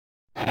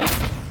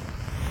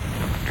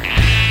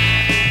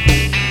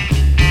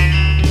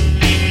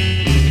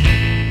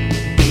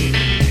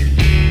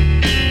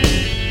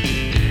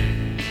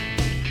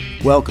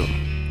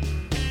Welcome.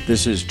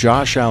 This is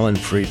Josh Allen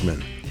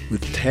Friedman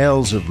with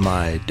Tales of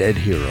My Dead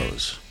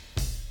Heroes.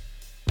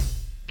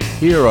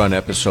 Here on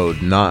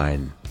episode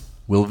 9,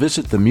 we'll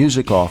visit the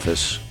music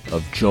office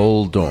of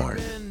Joel Dorn,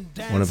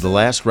 one of the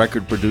last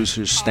record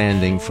producers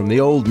standing from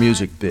the old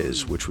music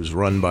biz, which was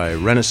run by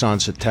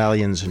Renaissance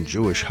Italians and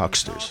Jewish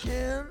hucksters.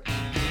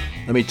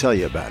 Let me tell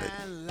you about it.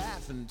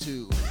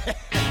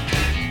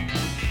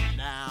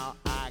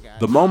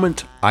 The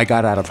moment I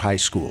got out of high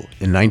school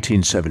in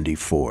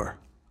 1974,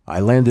 I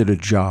landed a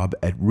job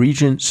at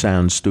Regent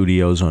Sound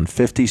Studios on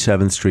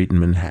 57th Street in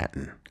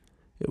Manhattan.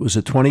 It was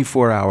a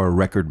 24-hour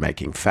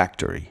record-making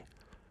factory.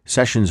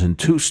 Sessions in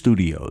 2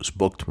 studios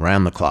booked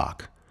round the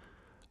clock.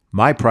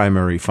 My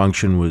primary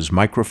function was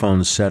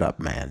microphone setup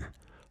man.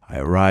 I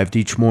arrived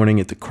each morning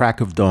at the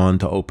crack of dawn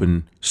to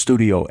open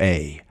Studio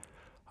A.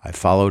 I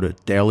followed a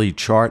daily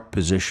chart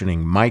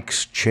positioning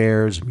mics,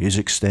 chairs,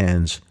 music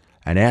stands,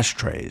 and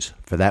ashtrays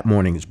for that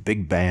morning's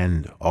big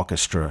band,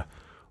 orchestra,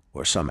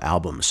 or some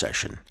album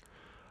session.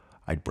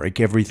 I'd break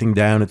everything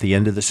down at the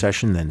end of the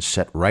session, then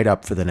set right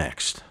up for the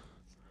next.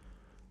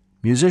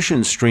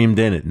 Musicians streamed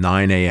in at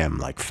 9 a.m.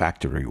 like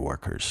factory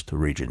workers to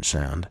Regent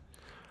Sound.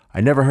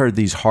 I never heard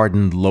these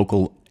hardened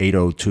local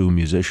 802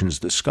 musicians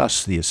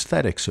discuss the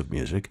aesthetics of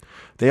music.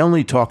 They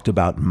only talked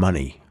about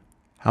money,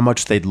 how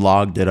much they'd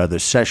logged at other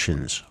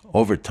sessions,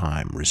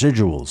 overtime,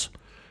 residuals.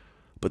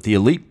 But the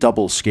elite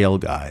double-scale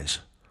guys,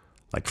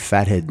 like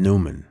Fathead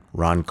Newman,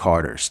 Ron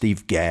Carter,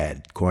 Steve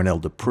Gadd, Cornell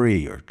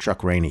Dupree, or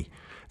Chuck Rainey,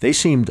 they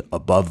seemed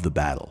above the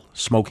battle,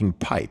 smoking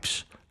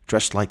pipes,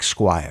 dressed like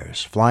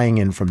squires, flying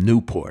in from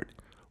Newport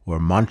or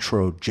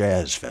Montreux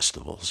jazz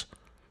festivals.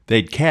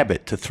 They'd cab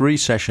it to 3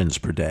 sessions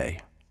per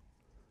day.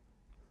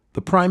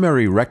 The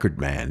primary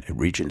record man at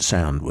Regent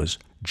Sound was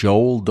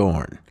Joel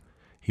Dorn.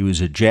 He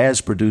was a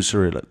jazz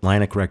producer at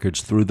Atlantic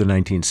Records through the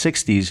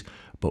 1960s,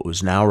 but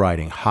was now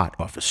riding hot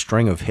off a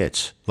string of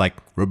hits like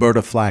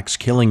Roberta Flack's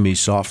Killing Me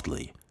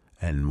Softly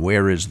and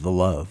Where Is the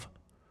Love.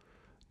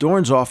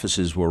 Dorn's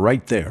offices were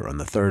right there on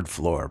the 3rd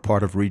floor,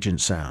 part of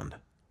Regent Sound.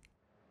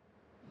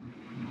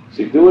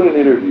 See, doing an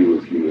interview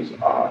with you is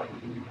odd,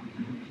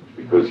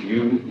 because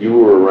you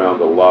were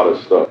around a lot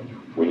of stuff.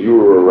 When you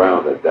were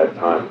around at that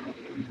time,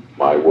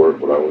 my work,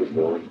 what I was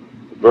doing,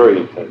 very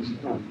intense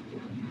time.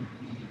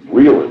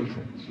 Real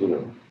intense, you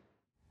know.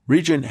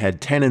 Regent had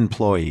 10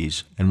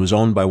 employees and was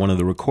owned by one of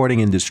the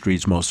recording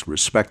industry's most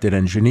respected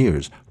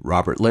engineers,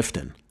 Robert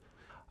Lifton.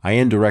 I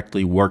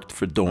indirectly worked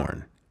for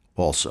Dorn,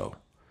 also.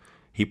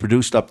 He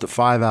produced up to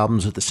 5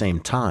 albums at the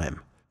same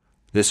time.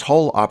 This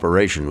whole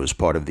operation was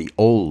part of the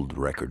old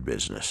record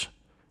business.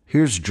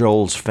 Here's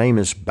Joel's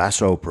famous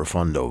basso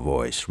profundo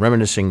voice,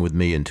 reminiscing with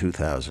me in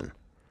 2000.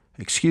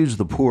 Excuse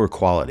the poor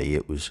quality,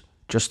 it was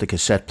just a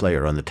cassette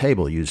player on the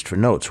table used for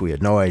notes. We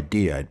had no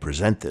idea I'd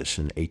present this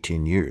in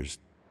 18 years.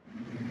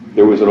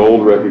 There was an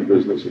old record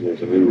business and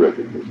there's a new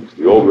record business.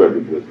 The old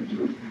record business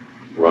was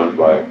run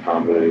by a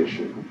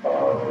combination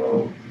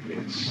of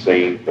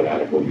insane,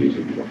 fanatical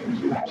music companies.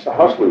 So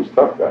hustlers,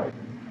 tough guys,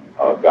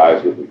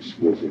 guys with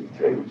exquisite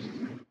taste.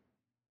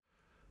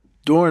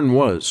 Dorn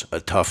was a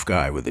tough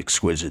guy with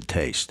exquisite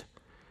taste.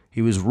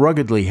 He was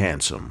ruggedly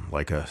handsome,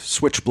 like a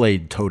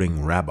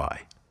switchblade-toting rabbi.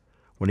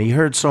 When he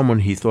heard someone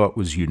he thought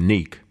was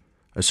unique,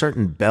 a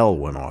certain bell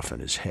went off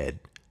in his head,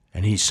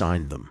 and he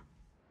signed them.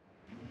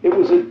 It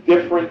was a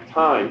different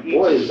time.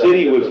 Each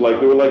city was like,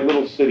 they were like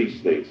little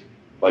city-states,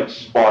 like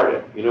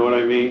Sparta, you know what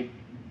I mean?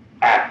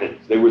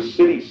 Athens, they were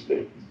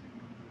city-states,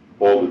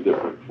 all the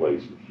different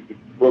places. You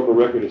broke a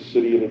record a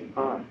city at a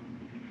time.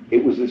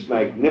 It was this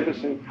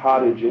magnificent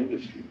cottage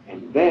industry.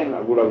 And then,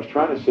 what I was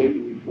trying to say to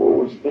you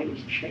before was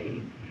things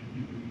changed.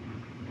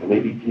 And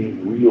they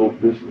became real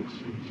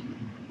businesses.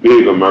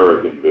 Big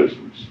American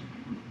business.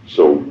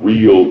 So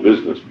real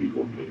business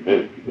people came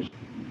in, because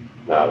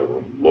now there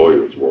were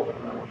lawyers walking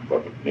around with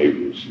fucking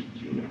Nehru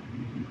suits, you know,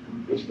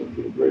 listening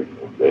to the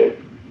Grateful Dead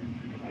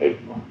and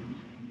headphones.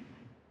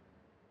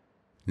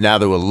 Now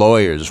there were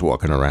lawyers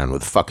walking around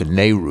with fucking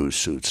Nehru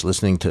suits,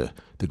 listening to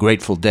the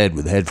Grateful Dead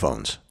with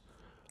headphones.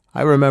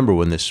 I remember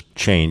when this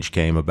change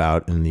came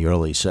about in the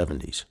early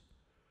 70s.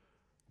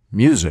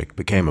 Music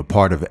became a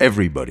part of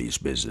everybody's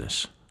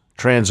business.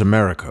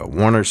 Transamerica,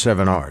 Warner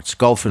 7 Arts,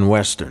 Gulf and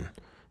Western.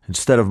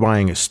 Instead of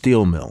buying a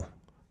steel mill,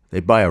 they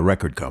buy a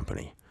record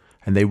company,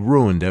 and they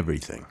ruined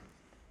everything.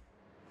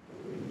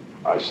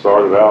 I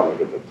started out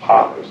like at the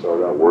top. I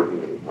started out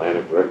working at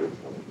Atlantic Records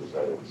when it was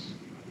at its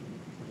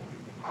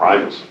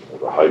primacy, at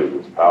the height of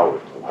its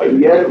powers.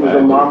 And yet it was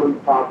a mom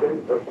and pop place.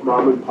 A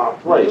mom and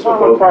pop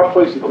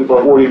place that did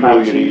 $40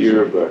 million a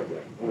year back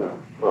then. Yeah.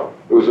 Well,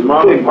 it was a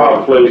mom and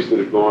pop place that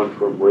had gone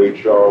from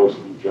Ray Charles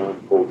and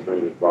John Coltrane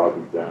and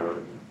Bobby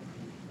Darin,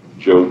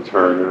 Joe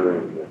Turner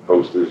and the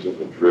Coasters and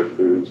the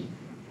Drifters,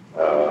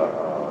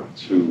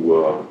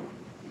 to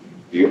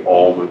the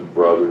Allman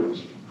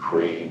Brothers,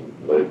 Cream,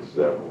 Led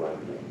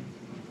Zeppelin,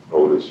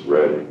 Otis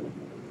Redding.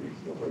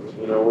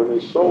 You know, when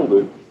they sold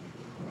it,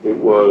 it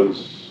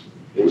was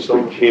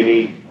the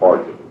Kinney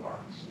parking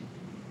lots.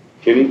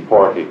 Kinney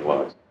parking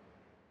lots.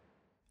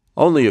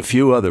 Only a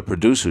few other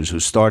producers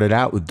who started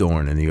out with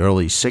Dorn in the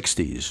early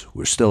 60s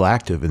were still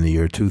active in the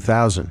year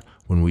 2000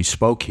 when we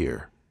spoke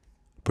here.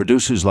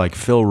 Producers like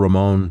Phil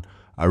Ramone,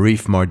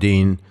 Arif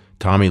Mardin,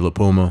 Tommy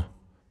LaPuma.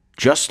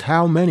 Just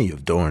how many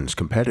of Dorn's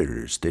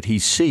competitors did he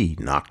see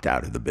knocked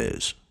out of the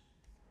biz?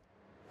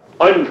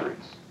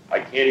 Hundreds.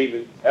 I can't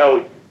even tell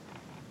you.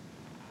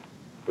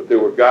 But there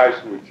were guys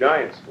who were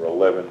giants for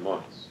 11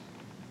 months,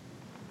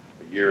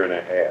 a year and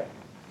a half.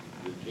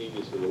 The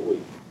genius of the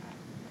week.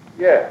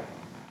 Yeah.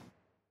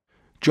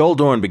 Joel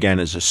Dorn began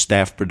as a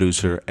staff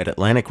producer at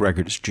Atlantic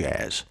Records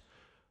Jazz.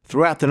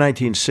 Throughout the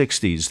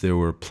 1960s, there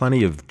were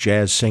plenty of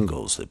jazz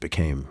singles that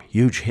became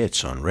huge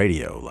hits on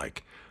radio,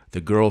 like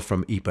The Girl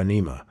from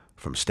Ipanema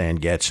from Stan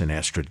Getz and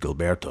Astrid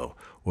Gilberto,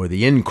 or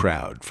The In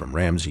Crowd from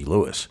Ramsey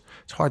Lewis.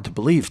 It's hard to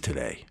believe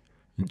today.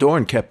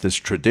 Dorn kept this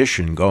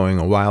tradition going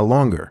a while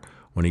longer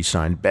when he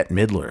signed Bette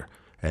Midler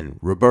and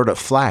Roberta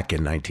Flack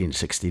in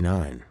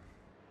 1969.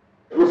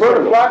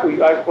 Roberta Flack,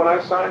 when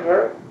I signed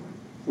her,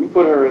 we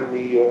put her in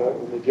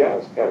the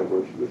jazz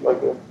category. She was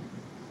like a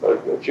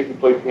chick who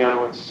played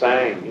piano and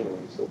sang,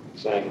 so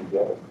sang in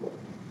jazz.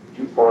 Did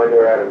you find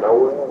her out of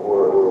nowhere,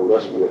 or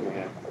That's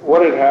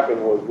what had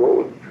happened was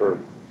Roland Kirk,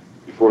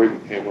 before he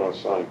became what I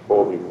signed,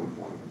 called me one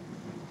morning.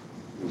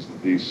 He was in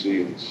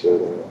D.C. and he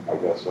said, I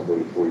got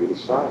somebody for you to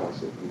sign. I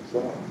said, who's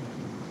that?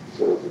 He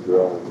said, it's a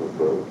girl named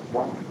Roberta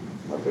Flack,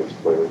 my bass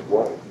player's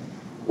wife.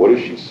 What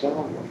does she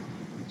sound like?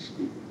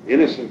 Stupid,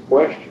 innocent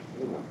question,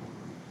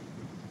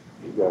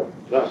 He got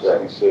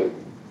upset.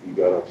 He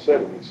got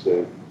upset and he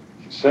said,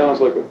 she sounds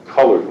like a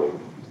colored lady.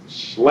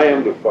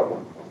 Slammed the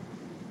fucking phone.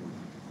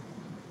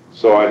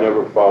 So I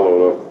never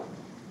followed up.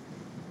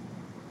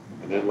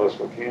 And then Les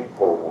McCann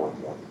called one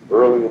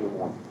early in the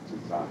morning, 2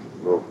 times in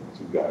a row from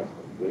 2 guys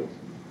like this.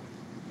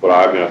 But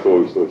I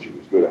always thought she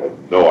was good. I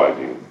had no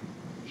idea,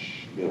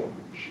 she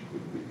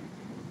could be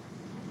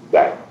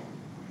that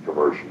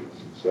commercially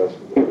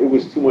successful. It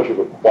was too much of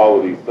a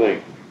quality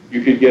thing.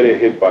 You could get a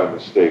hit by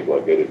mistake,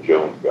 like Etta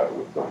Jones got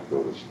with Don't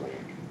Go to Stranger.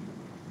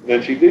 And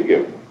then she did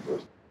get one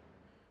first.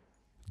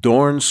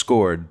 Dorn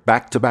scored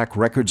back-to-back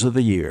records of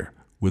the year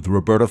with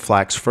Roberta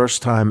Flack's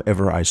First Time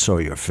Ever I Saw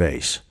Your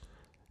Face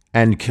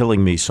and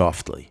Killing Me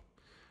Softly.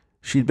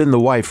 She'd been the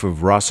wife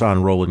of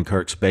Rahsaan Roland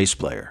Kirk's bass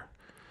player,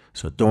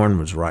 so Dorn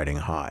was riding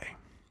high.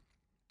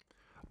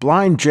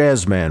 Blind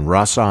jazz man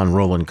Rahsaan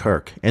Roland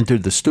Kirk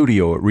entered the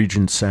studio at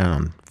Regent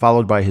Sound,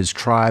 followed by his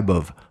tribe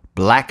of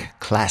black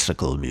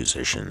classical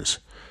musicians.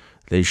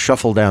 They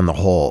shuffled down the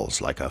halls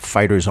like a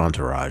fighter's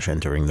entourage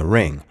entering the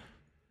ring.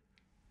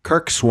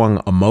 Kirk swung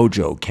a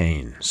mojo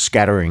cane,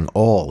 scattering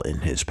all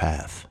in his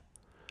path.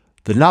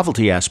 The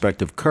novelty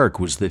aspect of Kirk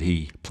was that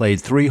he played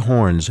 3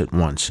 horns at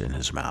once in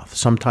his mouth,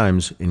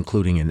 sometimes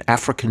including an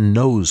African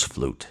nose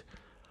flute.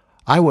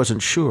 I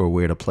wasn't sure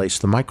where to place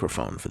the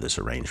microphone for this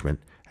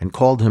arrangement and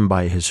called him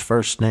by his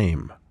first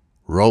name,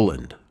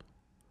 Roland.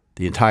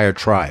 The entire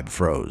tribe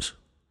froze.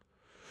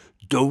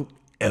 "Don't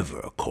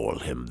ever call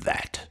him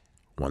that,"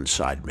 one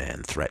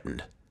sideman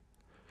threatened.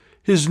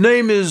 "His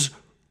name is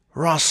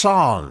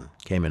Rahsaan,"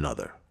 came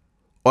another.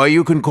 "Or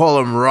you can call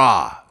him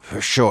Ra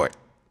for short,"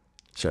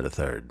 said a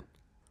third.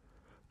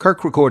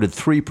 Kirk recorded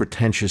 3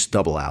 pretentious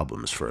double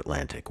albums for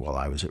Atlantic while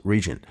I was at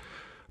Regent.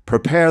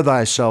 Prepare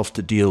Thyself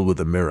to Deal with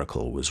a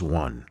Miracle was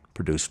one,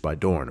 produced by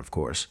Dorn, of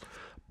course.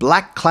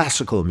 Black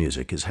classical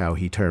music is how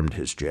he termed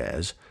his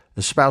jazz,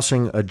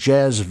 espousing a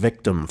jazz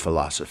victim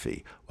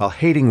philosophy while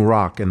hating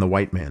rock and the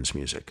white man's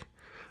music.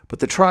 But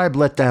the tribe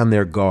let down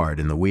their guard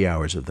in the wee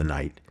hours of the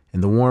night,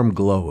 in the warm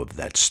glow of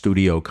that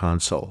studio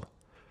console.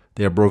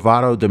 Their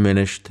bravado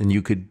diminished, and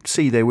you could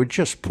see they were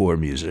just poor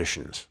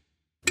musicians.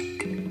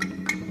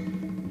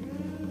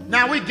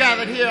 Now we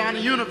gathered here on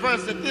the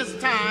universe at this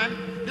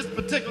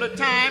particular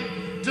time,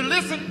 to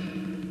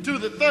listen to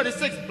the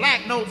 36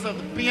 black notes of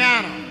the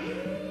piano.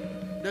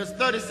 There's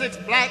 36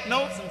 black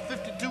notes and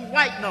 52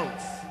 white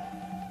notes.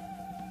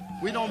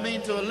 We don't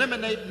mean to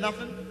eliminate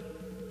nothing,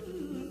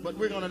 but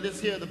we're going to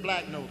just hear the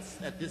black notes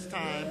at this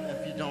time,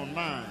 if you don't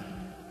mind.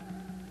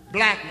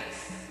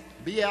 Blackness,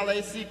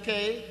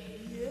 B-L-A-C-K,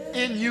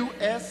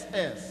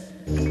 N-U-S-S.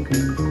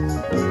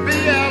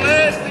 B-L-A-C-K,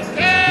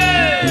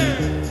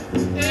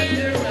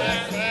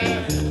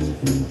 N-U-S-S.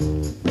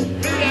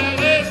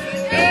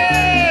 B-L-A-C-K,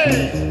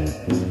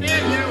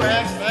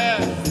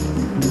 N-U-S-S.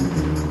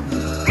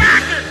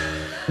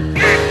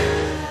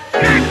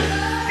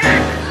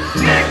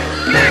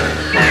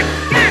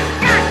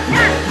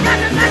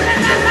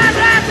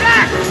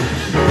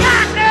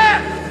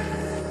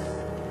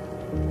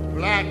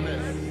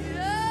 Blackness!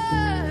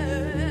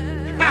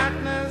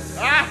 Blackness.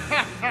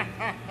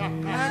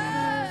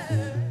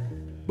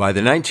 By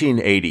the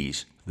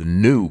 1980s, the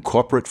new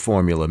corporate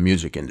formula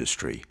music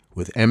industry,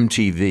 with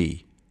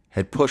MTV,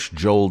 had pushed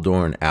Joel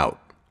Dorn out.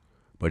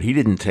 But he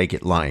didn't take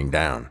it lying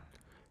down.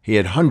 He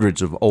had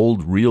hundreds of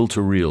old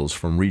reel-to-reels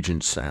from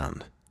Regent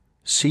Sound.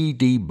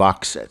 CD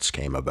box sets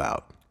came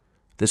about.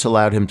 This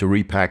allowed him to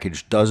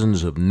repackage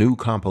dozens of new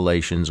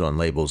compilations on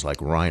labels like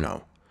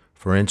Rhino.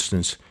 For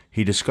instance,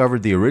 he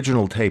discovered the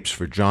original tapes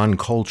for John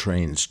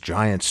Coltrane's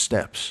Giant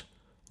Steps,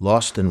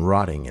 lost and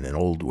rotting in an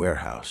old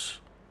warehouse.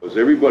 Because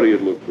everybody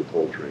had looked for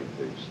Coltrane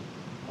tapes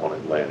on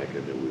Atlantic,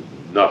 and there was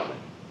nothing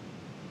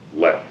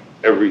left.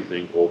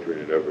 Everything Coltrane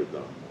had ever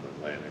done on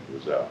Atlantic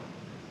was out.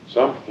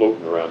 So I'm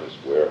floating around this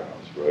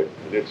warehouse, right?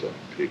 And it's a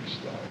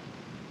pigsty.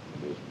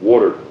 And there's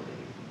water coming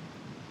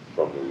in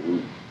from the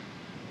roof,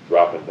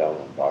 dropping down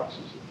on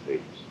boxes of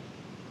tapes.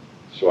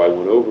 So I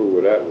went over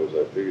where that was.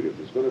 I figured if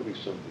there's going to be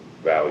something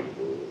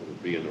valuable, it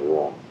would be in the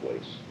wrong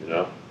place, you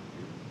know?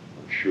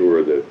 I'm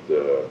sure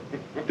that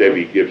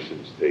Debbie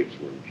Gibson's tapes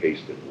were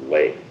encased in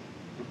lead.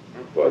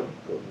 But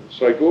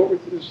so I go over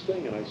to this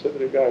thing, and I said to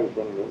the guy who was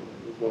running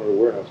one of the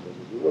warehouse guys,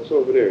 I said, "What's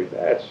over there?" He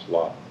said, "That's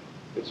slop.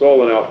 It's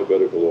all in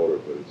alphabetical order,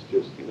 but it's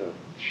just,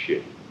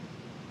 shit."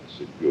 I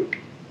said, "Good.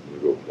 I'm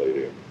going to go play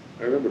there."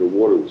 I remember the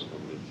water was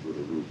coming in through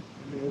the roof.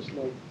 I mean, there's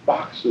like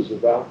boxes of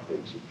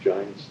outtakes of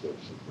Giant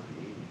Steps in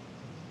Miami,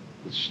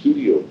 with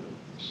studio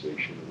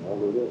conversation and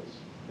all of this.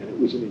 And it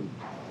was an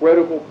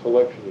incredible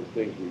collection of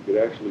things where you could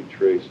actually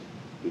trace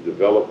the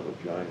development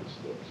of Giant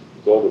Steps.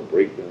 With all the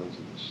breakdowns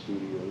in the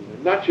studio,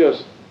 not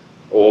just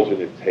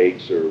alternate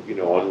takes or,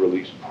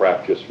 unreleased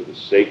crap just for the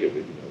sake of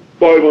it,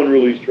 5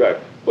 unreleased tracks.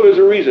 Well, there's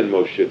a reason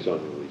most shit's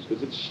unreleased,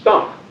 because it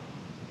stunk.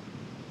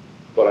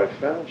 But I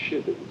found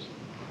shit that was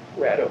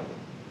incredible.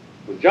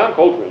 But John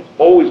Coltrane's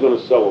always going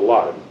to sell a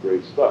lot of his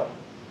great stuff.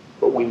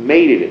 But we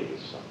made it into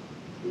something.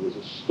 There was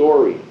a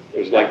story. It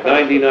was like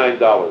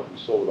 $99. We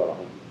sold about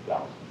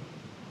 100,000.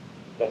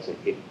 That's a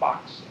hit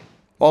box set.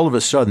 All of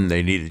a sudden,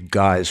 they needed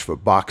guys for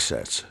box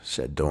sets,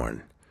 said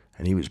Dorn,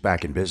 and he was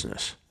back in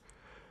business.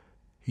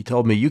 He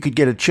told me you could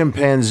get a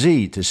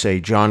chimpanzee to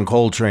say John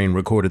Coltrane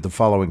recorded the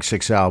following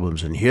 6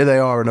 albums, and here they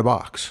are in a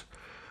box.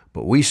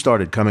 But we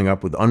started coming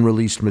up with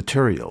unreleased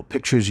material,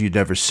 pictures you'd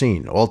never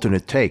seen,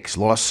 alternate takes,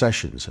 lost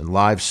sessions, and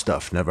live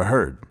stuff never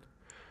heard.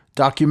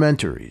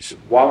 Documentaries.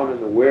 While I'm in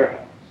the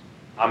warehouse,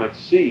 I'm at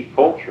C,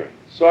 Coltrane.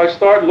 So I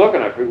started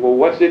looking, I figured, well,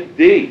 what's at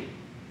D?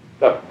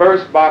 The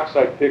first box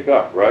I pick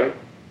up, right?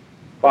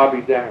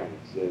 Bobby Darin,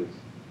 it says,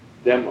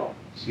 demo,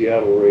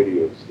 Seattle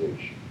radio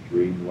station,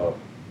 Dream Lover.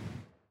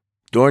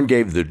 Dorn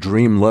gave the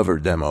Dream Lover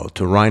demo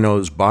to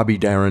Rhino's Bobby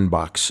Darin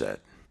box set.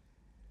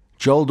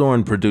 Joel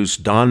Dorn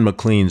produced Don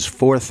McLean's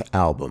 4th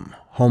album,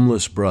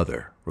 Homeless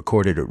Brother,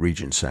 recorded at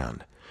Regent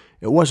Sound.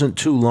 It wasn't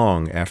too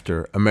long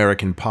after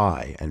American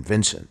Pie and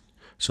Vincent,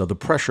 so the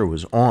pressure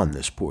was on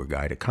this poor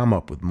guy to come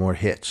up with more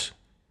hits.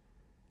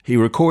 He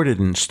recorded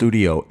in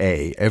Studio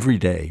A every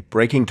day,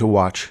 breaking to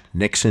watch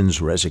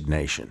Nixon's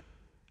resignation.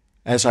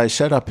 As I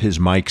set up his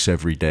mics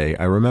every day,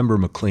 I remember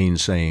McLean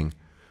saying,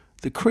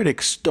 "The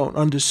critics don't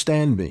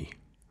understand me,"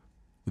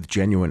 with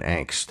genuine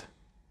angst.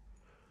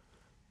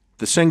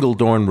 The single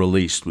Dorn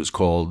released was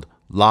called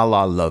La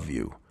La Love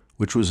You,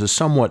 which was a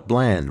somewhat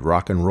bland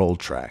rock and roll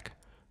track.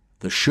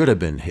 The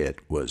should-have-been hit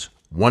was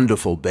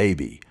Wonderful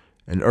Baby,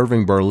 an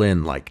Irving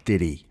Berlin-like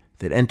ditty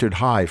that entered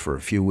high for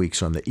a few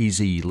weeks on the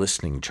Easy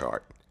Listening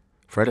chart.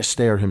 Fred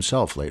Astaire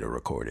himself later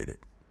recorded it.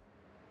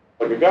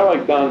 Like a guy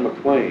like Don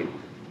McLean,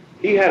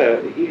 he had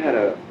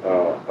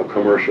a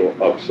commercial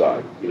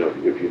upside.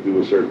 If you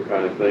do a certain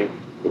kind of thing,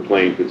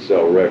 McLean could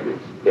sell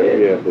records.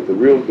 Yeah, but the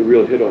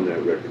real hit on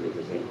that record was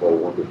a thing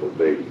called Wonderful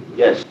Baby.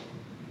 Yes.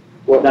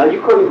 Well, now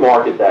you couldn't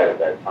market that at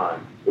that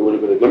time. It would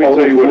have been a Let me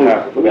tell you what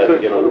happened. for that to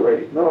get on the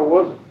radio. No, it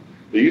wasn't.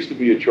 There used to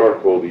be a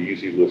chart called the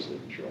Easy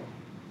Listening chart.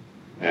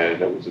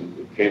 And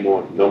it came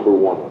on number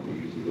 1 on the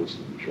Easy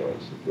Listening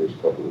charts the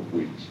first couple of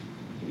weeks.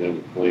 And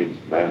then McLean's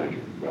manager,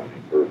 a guy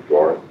named Herb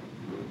Garth,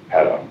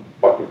 had a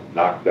fucking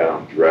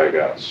knockdown,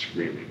 drag-out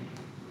screaming.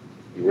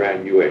 He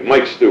ran UA.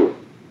 Mike Stewart.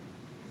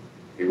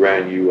 He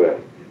ran UA,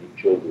 and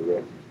he killed the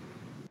record.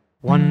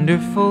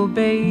 Wonderful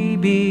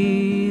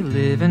baby,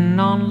 living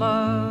on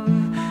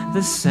love.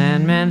 The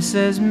Sandman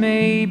says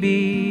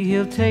maybe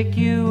he'll take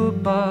you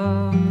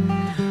above,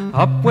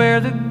 up where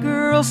the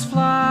girls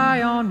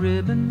fly on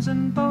ribbons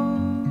and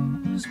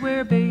bows,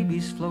 where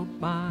babies float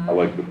by. I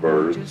like the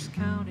Byrds. Just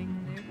counting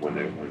their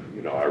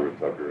When Ira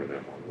Tucker and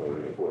them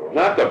on.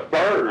 Not the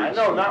Byrds.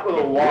 I know, not with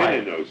a Y.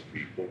 Winning those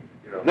people.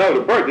 No,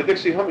 the Byrds, the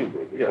Dixie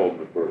Hummingbird. They called them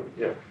the Byrds.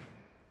 Yeah.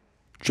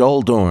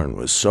 Joel Dorn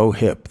was so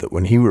hip that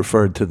when he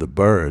referred to the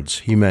Byrds,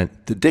 he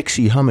meant the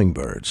Dixie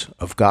Hummingbirds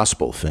of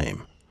gospel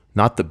fame,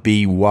 not the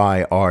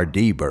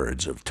BYRD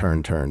Birds of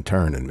Turn, Turn,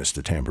 Turn and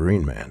Mr.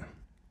 Tambourine Man.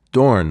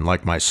 Dorn,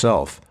 like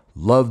myself,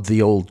 loved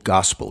the old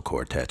gospel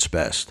quartets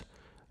best.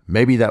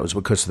 Maybe that was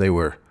because they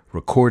were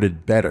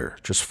recorded better,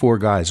 just 4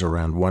 guys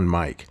around one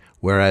mic,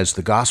 whereas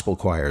the gospel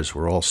choirs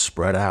were all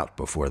spread out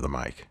before the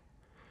mic.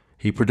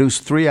 He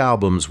produced 3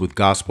 albums with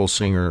gospel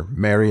singer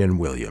Marion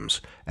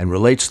Williams and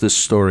relates this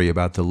story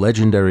about the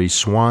legendary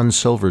Swan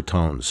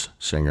Silvertones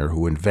singer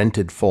who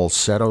invented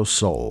falsetto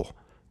soul,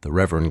 the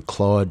Reverend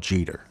Claude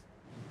Jeter.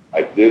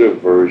 I did a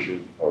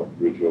version of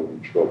Bridge Over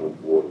Troubled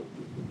Water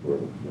with the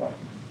Bird of Life.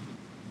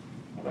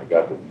 And I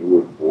got the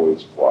Newark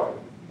Boys Choir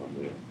from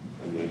there.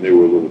 And then they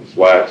were a little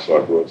flat,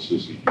 so I brought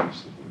Sissy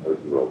Houston and her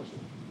girls.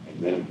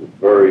 And then at the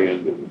very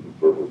end of it,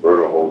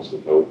 Roberta holds the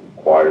note,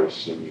 the choir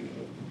singing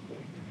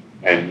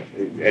and everything.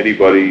 And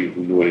anybody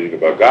who knew anything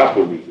about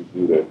gospel music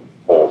knew that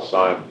Paul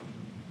Simon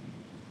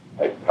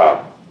had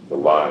copied the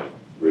line,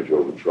 Bridge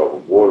Over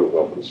Troubled Waters,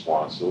 off of the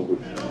Swan Silver.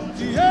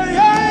 Baby,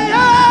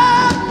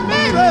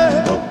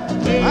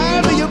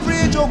 I'll be your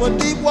bridge over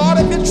deep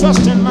water if you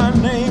trust in my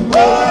name.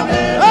 I'll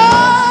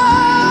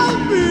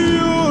be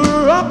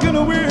your rock in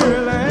a weary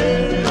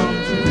land.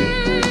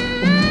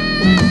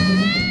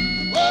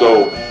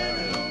 So,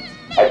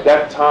 at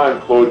that time,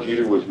 Claude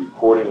Jeter was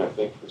recording, I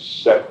think, for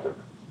Scepter,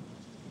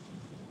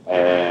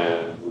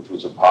 and which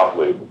was a pop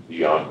label,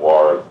 Beyond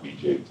War,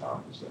 B.J.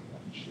 Thomas, that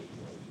kind of shit.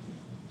 Right?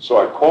 So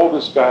I called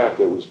this guy up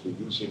that was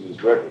producing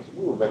his records.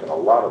 We were making a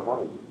lot of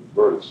money with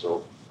Roberta,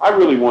 so I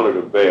really wanted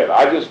him bad.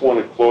 I just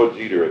wanted Claude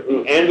Jeter at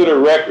the end of the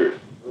record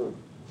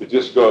to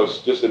just go,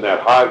 just in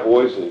that high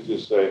voice, and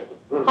just say,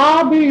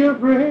 "I'll be your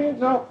bridge."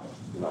 Like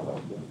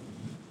that.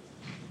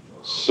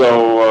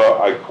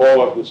 So I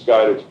call up this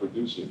guy that's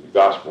producing, the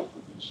gospel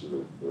producer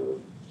of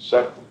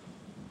Scepter.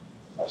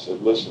 I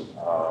said, "Listen,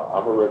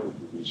 I'm a record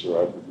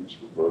producer. I produce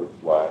Roberta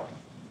Flack.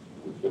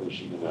 We're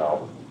finishing an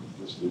album.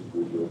 We just did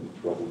Bridge Over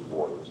Troubled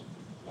Waters.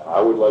 And I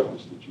would like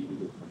Mr. Jeter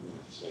to come in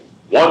and sing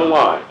one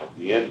line at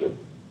the end of it,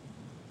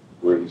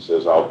 where he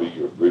says, 'I'll be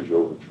your bridge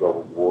over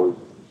troubled waters,'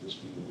 and it'll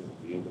just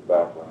be in the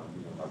background."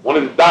 I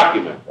wanted to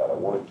document that. I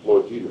wanted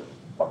Claude Jeter to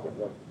fucking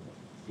record.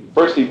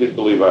 First, he didn't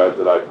believe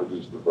that I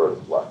produced Roberta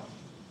Flack.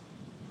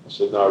 I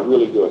said, "No, I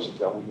really do." I said,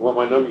 "You want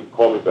my number? You can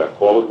call me back.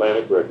 Call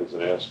Atlantic Records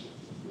and ask me."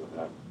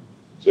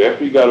 So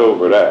after he got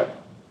over that,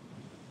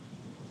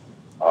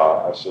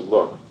 I said,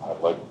 "Look,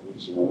 I'd like," he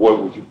said, "Well, what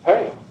would you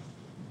pay him?"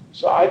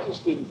 So I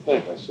just didn't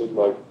think. I said,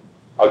 like,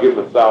 "I'll give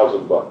him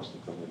 $1,000 to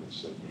come in and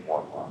sing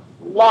one line."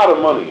 A lot of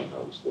money in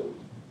those days.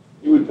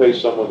 You would pay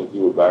someone to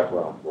do a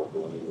background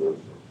vocal anywhere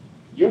from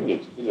union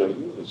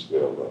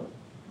scale,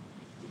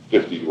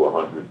 $50 to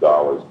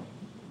 $100.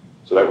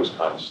 So that was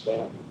kind of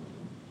standard.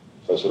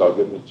 So I said, "I'll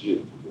give him a jig.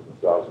 I'll give him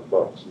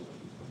 $1,000.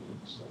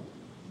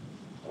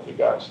 And the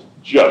guy said,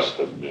 "Just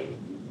a minute.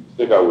 You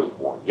think I was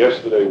born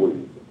yesterday? What do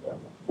you think? I'm a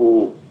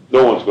fool.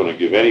 No one's going to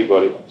give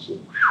anybody."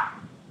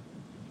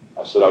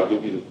 I said, "I'll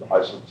give you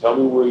I said, tell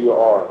me where you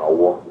are, and I'll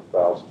walk the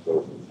 1,000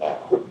 over now.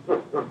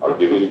 I'll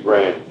give you the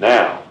 $1,000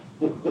 now.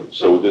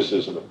 So this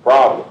isn't a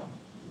problem."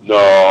 "No,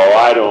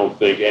 I don't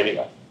think any."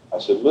 I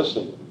said,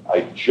 "Listen,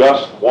 I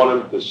just want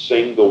him to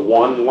sing the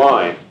one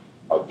line.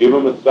 I'll give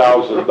him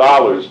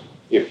 $1,000.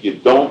 If you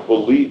don't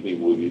believe me,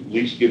 will you at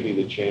least give me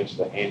the chance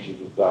to hand you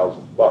the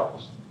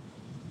 $1,000?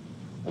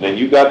 And then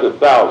you got the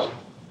 1,000.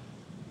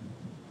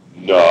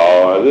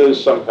 "No, there's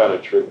some kind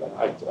of trick."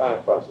 I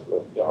said,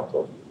 "Look, yeah, I'll talk to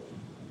you later."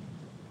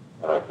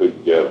 And I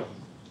couldn't get him.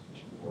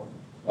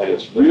 And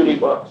it's really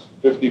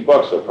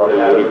 $50. I probably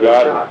would have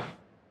got it.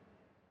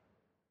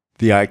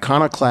 The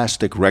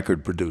iconoclastic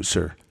record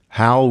producer,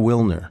 Hal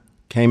Willner,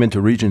 came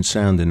into Regent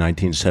Sound in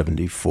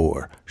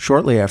 1974,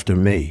 shortly after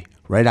me,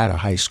 right out of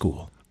high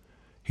school.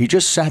 He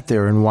just sat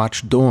there and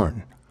watched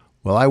Dorn,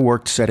 while I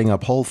worked setting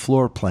up whole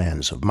floor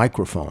plans of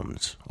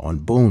microphones on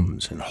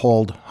booms and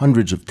hauled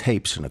hundreds of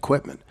tapes and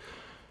equipment.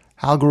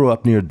 Hal grew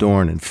up near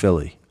Dorn in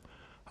Philly.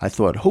 I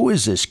thought, who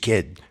is this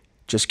kid?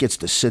 Just gets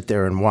to sit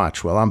there and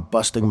watch while I'm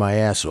busting my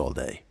ass all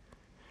day.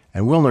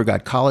 And Willner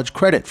got college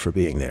credit for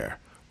being there,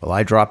 while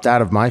I dropped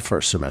out of my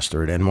first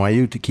semester at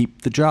NYU to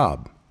keep the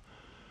job.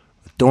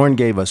 Dorn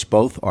gave us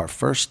both our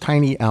first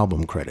tiny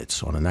album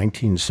credits on a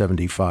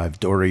 1975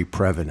 Dory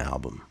Previn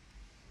album.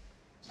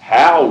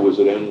 Hal was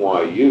at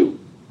NYU.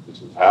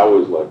 Hal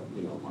was like,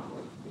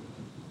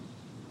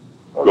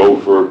 my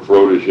gopher,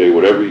 protege,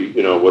 whatever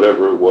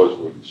whatever it was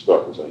where you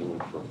start, because I knew him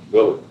from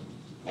Philly.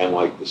 And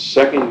like the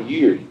second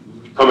year,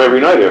 he'd come every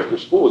night after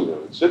school,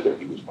 and sit there.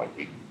 He was like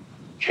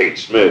Kate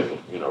Smith,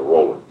 and,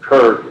 Roland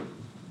Kirk, and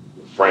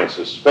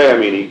Francis Faye. I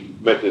mean, he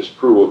met this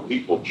crew of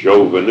people,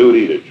 Joe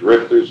Venuti, the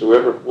Drifters,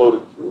 whoever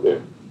floated through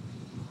there.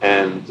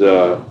 And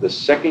the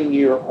second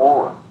year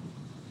on,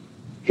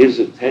 his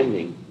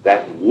attending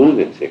that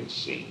lunatic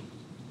scene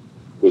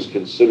was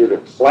considered a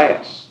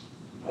class.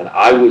 And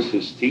I was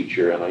his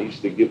teacher, and I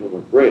used to give him a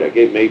grade. I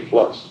gave him A+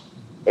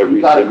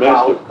 every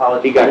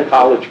semester. He got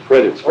college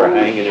credits for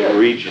hanging in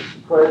Regent.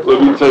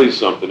 Let me tell you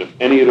something. If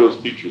any of those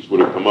teachers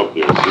would have come up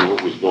there and seen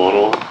what was going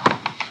on,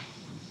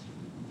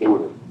 they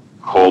would have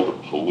called the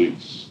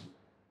police.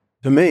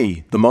 To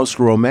me, the most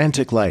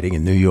romantic lighting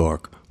in New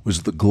York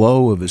was the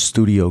glow of a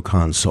studio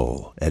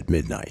console at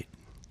midnight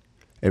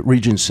at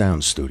Regent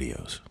Sound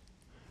Studios.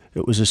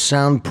 It was a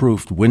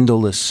soundproofed,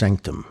 windowless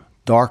sanctum,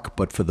 dark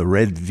but for the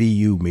red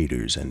VU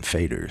meters and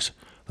faders,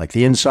 like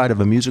the inside of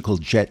a musical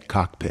jet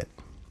cockpit.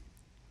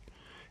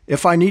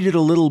 If I needed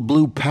a little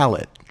blue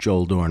palette,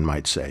 Joel Dorn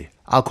might say,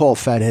 I'll call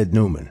Fathead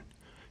Newman.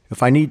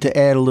 If I need to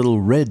add a little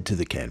red to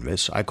the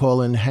canvas, I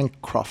call in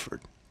Hank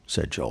Crawford,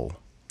 said Joel.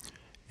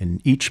 In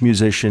each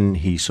musician,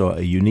 he saw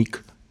a unique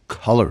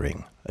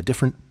coloring, a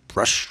different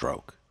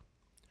brushstroke.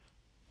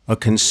 A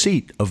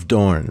conceit of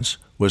Dorn's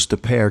was to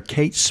pair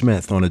Kate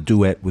Smith on a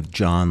duet with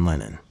John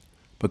Lennon,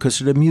 because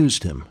it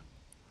amused him.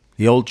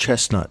 The old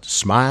chestnut,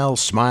 smile,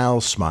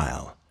 smile,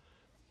 smile.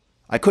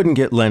 I couldn't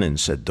get Lennon,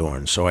 said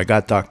Dorn, so I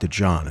got Dr.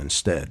 John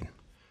instead.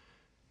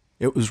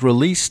 It was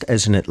released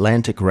as an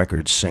Atlantic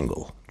Records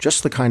single,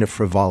 just the kind of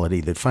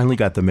frivolity that finally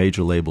got the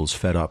major labels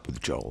fed up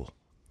with Joel.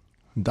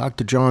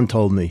 Dr. John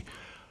told me,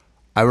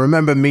 "I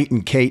remember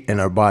meeting Kate and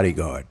her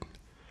bodyguard.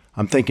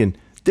 I'm thinking,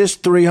 this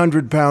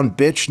 300-pound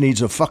bitch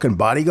needs a fucking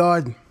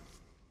bodyguard?"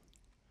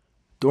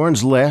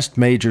 Dorn's last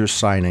major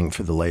signing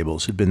for the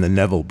labels had been the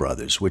Neville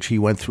Brothers, which he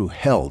went through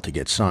hell to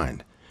get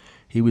signed.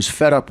 He was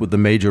fed up with the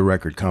major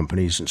record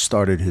companies and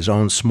started his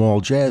own small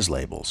jazz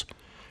labels.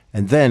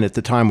 And then, at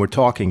the time we're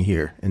talking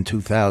here, in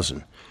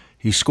 2000,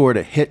 he scored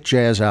a hit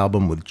jazz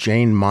album with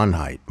Jane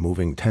Monheit,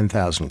 moving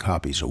 10,000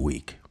 copies a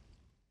week.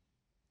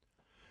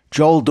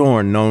 Joel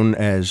Dorn, known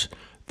as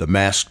the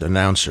Masked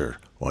Announcer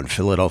on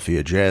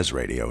Philadelphia Jazz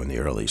Radio in the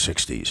early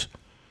 60s,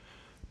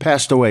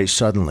 passed away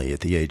suddenly at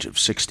the age of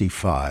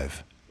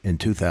 65 in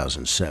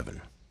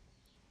 2007.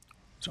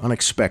 It's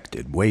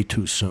unexpected, way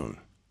too soon.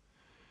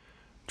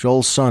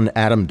 Joel's son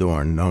Adam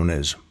Dorn, known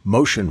as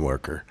Motion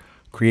Worker,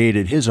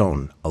 created his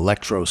own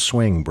electro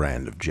swing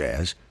brand of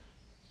jazz,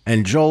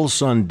 and Joel's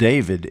son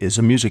David is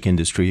a music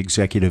industry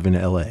executive in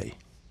L.A.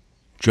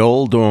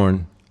 Joel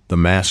Dorn, the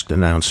Masked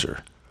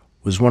Announcer,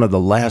 was one of the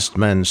last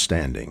men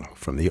standing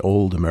from the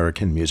old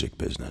American music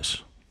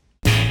business.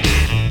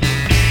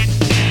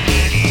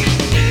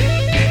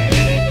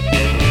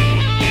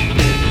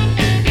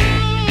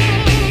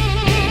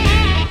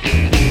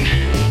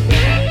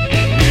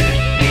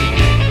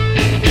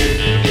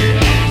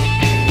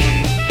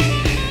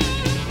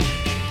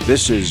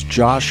 This is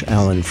Josh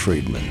Allen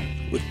Friedman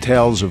with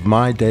Tales of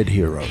My Dead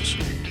Heroes.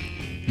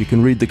 You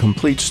can read the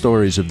complete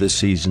stories of this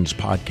season's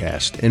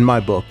podcast in my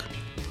book,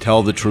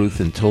 Tell the Truth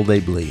Until They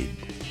Bleed.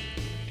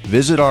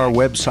 Visit our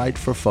website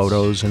for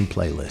photos and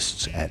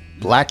playlists at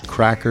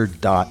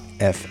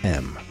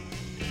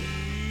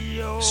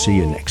blackcracker.fm. See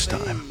you next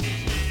time.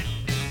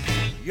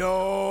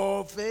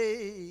 Your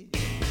face